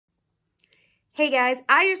Hey guys,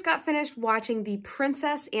 I just got finished watching The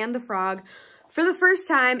Princess and the Frog for the first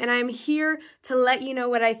time, and I'm here to let you know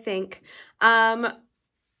what I think.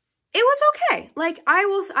 It was okay. Like,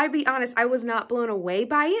 I'd be honest, I was not blown away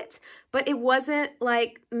by it, but it wasn't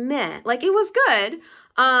like meh. Like, it was good.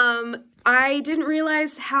 I didn't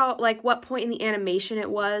realize what point in the animation it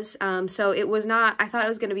was. So it was not, I thought it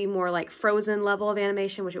was going to be more like Frozen level of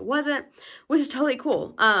animation, which it wasn't, which is totally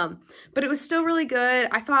cool. But it was still really good.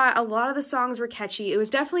 I thought a lot of the songs were catchy. It was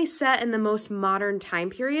definitely set in the most modern time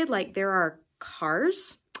period. Like, there are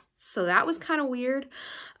cars, so that was kind of weird.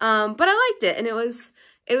 But I liked it, and it was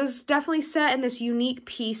definitely set in this unique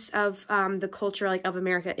piece of the culture, like, of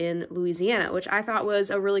America in Louisiana, which I thought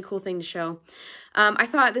was a really cool thing to show. I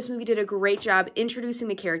thought this movie did a great job introducing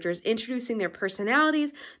the characters, introducing their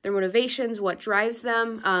personalities, their motivations, what drives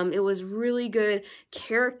them. It was really good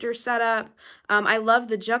character setup. I love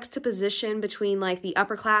the juxtaposition between, like, the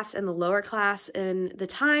upper class and the lower class in the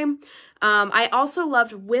time. I also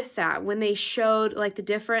loved with that when they showed, like, the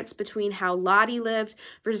difference between how Lottie lived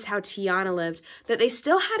versus how Tiana lived, that they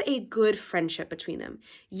still had a good friendship between them.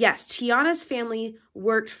 Yes, Tiana's family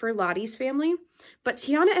worked for Lottie's family, but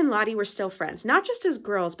Tiana and Lottie were still friends, not just as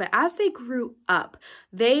girls, but as they grew up,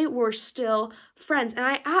 they were still friends. And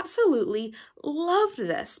I absolutely loved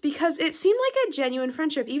this because it seemed like a genuine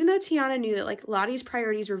friendship, even though Tiana knew that, like, Lottie's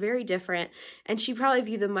priorities were very different and she probably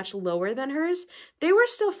viewed them much lower than hers. They were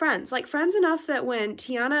still friends, like friends enough that when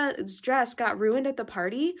Tiana's dress got ruined at the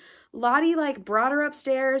party, Lottie, like, brought her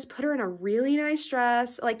upstairs, put her in a really nice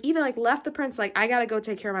dress, like, even, like, left the prince, like, I gotta go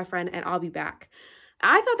take care of my friend and I'll be back.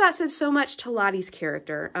 I thought that said so much to Lottie's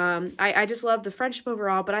character. I just loved the friendship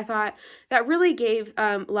overall, but I thought that really gave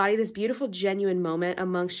Lottie this beautiful, genuine moment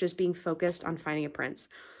amongst just being focused on finding a prince.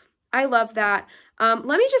 I love that. Let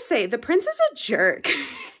me just say, the prince is a jerk.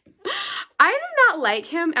 I did not like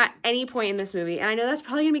him at any point in this movie, and I know that's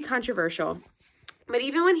probably going to be controversial, but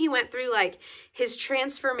even when he went through, like, his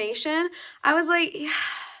transformation, I was like, yeah,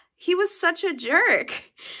 he was such a jerk.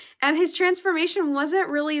 And his transformation wasn't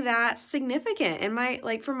really that significant.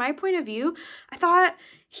 And from my point of view, I thought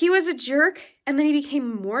he was a jerk, and then he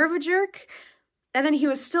became more of a jerk, and then he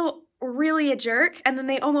was still really a jerk, and then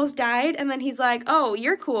they almost died, and then he's like, oh,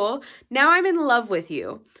 you're cool. Now I'm in love with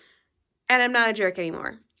you, and I'm not a jerk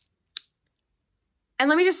anymore. And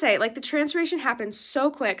let me just say, like, the transformation happened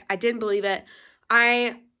so quick, I didn't believe it.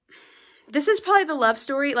 This is probably the love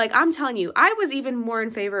story. Like, I'm telling you, I was even more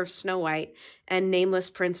in favor of Snow White and Nameless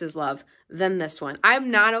Prince's love than this one.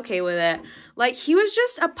 I'm not okay with it. Like, he was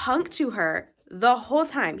just a punk to her the whole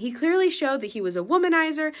time. He clearly showed that he was a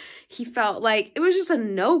womanizer. He felt like it was just a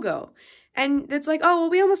no-go. And it's like, oh, well,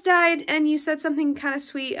 we almost died, and you said something kind of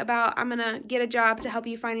sweet about, I'm gonna get a job to help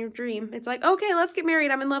you find your dream. It's like, okay, let's get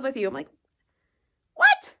married. I'm in love with you. I'm like,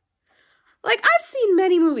 what? Like, I've seen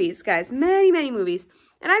many movies, guys, many, many movies.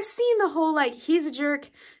 And I've seen the whole, like, he's a jerk,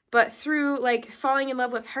 but through, like, falling in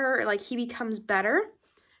love with her, like, he becomes better.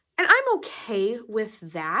 And I'm okay with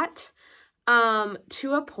that,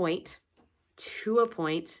 to a point,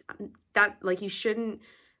 that, like, you shouldn't,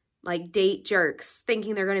 like, date jerks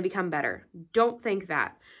thinking they're going to become better. Don't think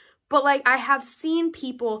that. But, like, I have seen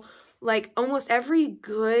people, like, almost every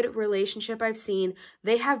good relationship I've seen,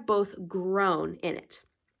 they have both grown in it.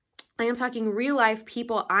 I am talking real life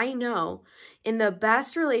people I know. In the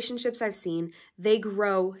best relationships I've seen, they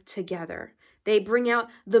grow together. They bring out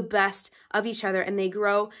the best of each other, and they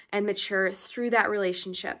grow and mature through that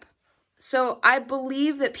relationship. So I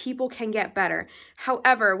believe that people can get better.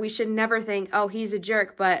 However, we should never think, oh, he's a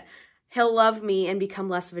jerk, but he'll love me and become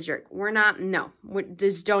less of a jerk.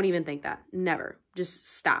 Just don't even think that. Never.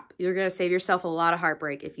 Just stop. You're going to save yourself a lot of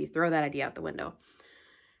heartbreak if you throw that idea out the window.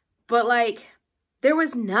 But, like, there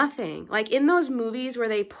was nothing. Like, in those movies where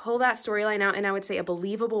they pull that storyline out in, I would say, a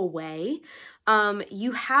believable way,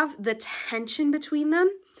 you have the tension between them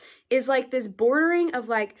is, like, this bordering of,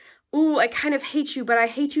 like, ooh, I kind of hate you, but I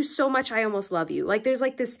hate you so much I almost love you. Like, there's,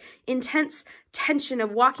 like, this intense tension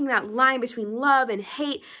of walking that line between love and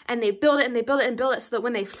hate, and they build it and they build it and build it so that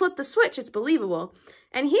when they flip the switch, it's believable.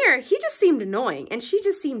 And here, he just seemed annoying, and she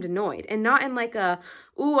just seemed annoyed, and not in, like, a,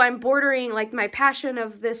 ooh, I'm bordering, like, my passion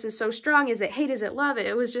of this is so strong. Is it hate? Is it love?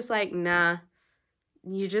 It was just like, nah,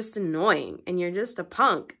 you're just annoying, and you're just a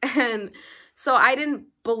punk. And so I didn't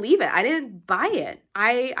believe it. I didn't buy it.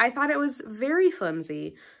 I thought it was very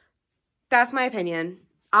flimsy. That's my opinion.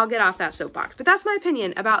 I'll get off that soapbox, but that's my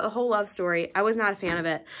opinion about the whole love story. I was not a fan of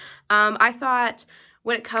it. I thought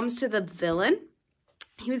when it comes to the villain,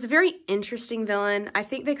 He was a very interesting villain. I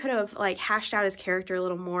think they could have like hashed out his character a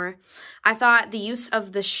little more. I thought the use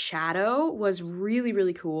of the shadow was really,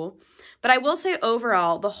 really cool. But I will say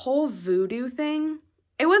overall, the whole voodoo thing,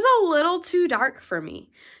 it was a little too dark for me.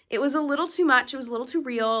 It was a little too much. It was a little too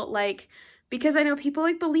real. Like, because I know people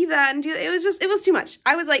like believe that and it was too much.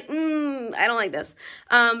 I was like, I don't like this.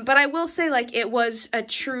 But I will say like it was a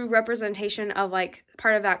true representation of like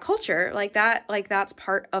part of that culture, that's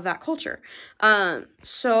part of that culture.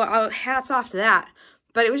 So hats off to that.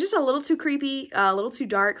 But it was just a little too creepy, a little too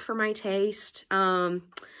dark for my taste.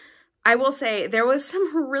 I will say there was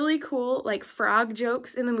some really cool like frog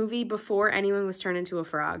jokes in the movie before anyone was turned into a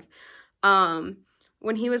frog.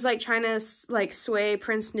 When he was, like, trying to, like, sway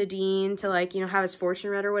Prince Nadine to, like, you know, have his fortune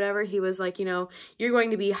read or whatever, he was like, you know, you're going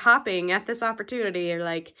to be hopping at this opportunity, or,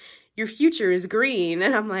 like, your future is green.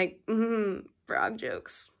 And I'm like, frog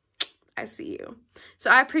jokes. I see you. So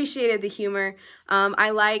I appreciated the humor. I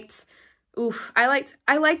liked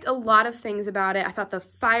a lot of things about it. I thought the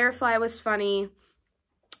Firefly was funny.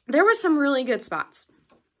 There were some really good spots.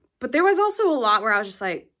 But there was also a lot where I was just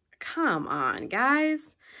like, come on, guys.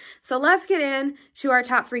 So let's get into our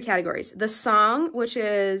top 3 categories. The song, which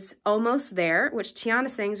is Almost There, which Tiana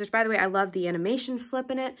sings, which, by the way, I love the animation flip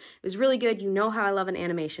in it. It was really good. You know how I love an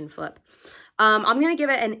animation flip. I'm going to give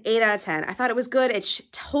it an 8 out of 10. I thought it was good. It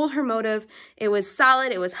told her motive. It was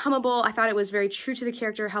solid. It was hummable. I thought it was very true to the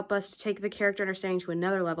character, help us to take the character understanding to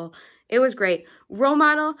another level. It was great. Role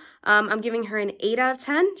model, I'm giving her an 8 out of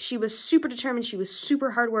 10. She was super determined. She was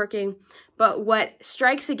super hardworking. But what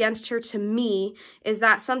strikes against her to me is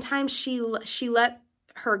that sometimes she let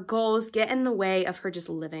her goals get in the way of her just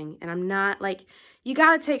living. And I'm not like, you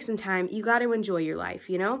got to take some time. You got to enjoy your life,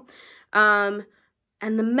 you know? And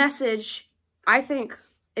the message, I think,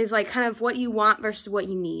 is like kind of what you want versus what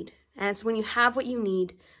you need. And so when you have what you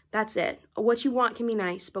need, that's it. What you want can be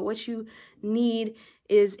nice, but what you need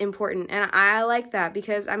is important. And I like that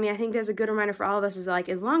because, I mean, I think there's a good reminder for all of us is like,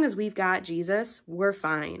 as long as we've got Jesus, we're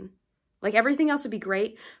fine. Like everything else would be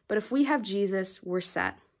great, but if we have Jesus, we're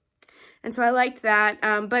set. And so I liked that,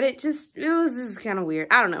 but it was just kind of weird.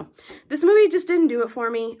 I don't know. This movie just didn't do it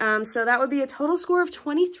for me. So that would be a total score of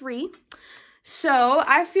 23. So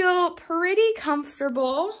I feel pretty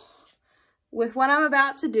comfortable with what I'm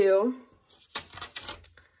about to do.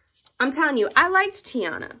 I'm telling you, I liked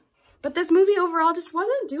Tiana, but this movie overall just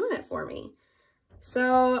wasn't doing it for me.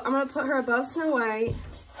 So I'm going to put her above Snow White,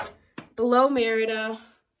 below Merida,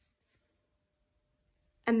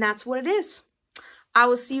 and that's what it is. I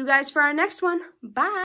will see you guys for our next one. Bye.